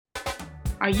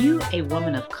Are you a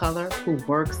woman of color who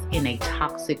works in a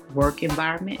toxic work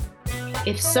environment?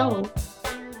 If so,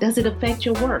 does it affect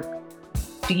your work?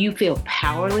 Do you feel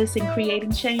powerless in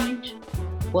creating change?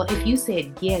 Well, if you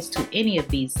said yes to any of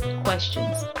these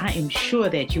questions, I am sure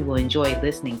that you will enjoy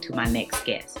listening to my next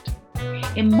guest.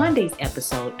 In Monday's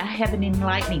episode, I have an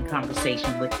enlightening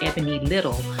conversation with Ebony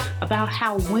Little about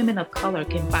how women of color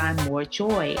can find more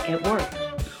joy at work.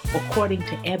 According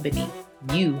to Ebony,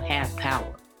 you have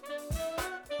power.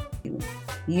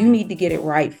 You need to get it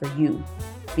right for you,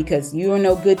 because you are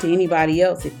no good to anybody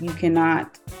else if you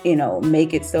cannot,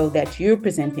 make it so that you're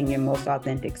presenting your most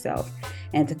authentic self.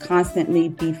 And to constantly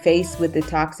be faced with the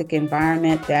toxic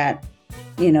environment that,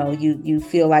 you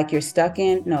feel like you're stuck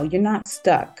in. No, you're not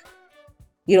stuck.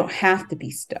 You don't have to be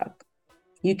stuck.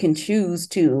 You can choose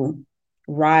to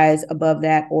rise above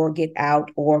that or get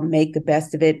out or make the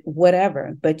best of it,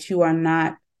 whatever, but you are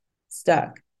not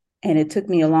stuck. And it took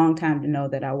me a long time to know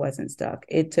that I wasn't stuck.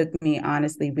 It took me,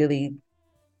 honestly, really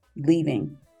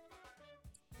leaving,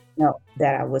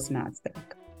 that I was not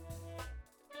stuck.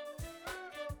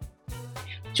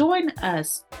 Join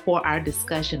us for our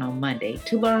discussion on Monday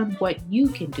to learn what you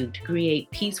can do to create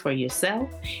peace for yourself,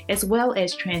 as well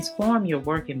as transform your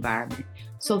work environment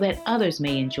so that others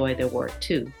may enjoy their work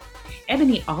too.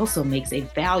 Ebony also makes a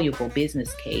valuable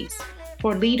business case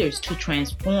for leaders to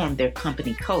transform their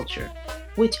company culture,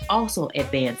 which also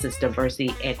advances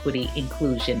diversity, equity,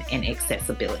 inclusion, and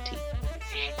accessibility.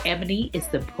 Ebony is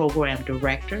the program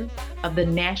director of the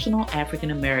National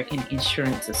African American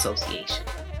Insurance Association.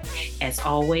 As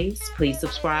always, please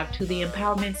subscribe to the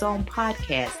Empowerment Zone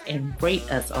podcast and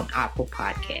rate us on Apple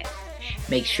Podcasts.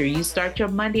 Make sure you start your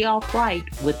Monday off right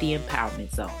with the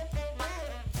Empowerment Zone.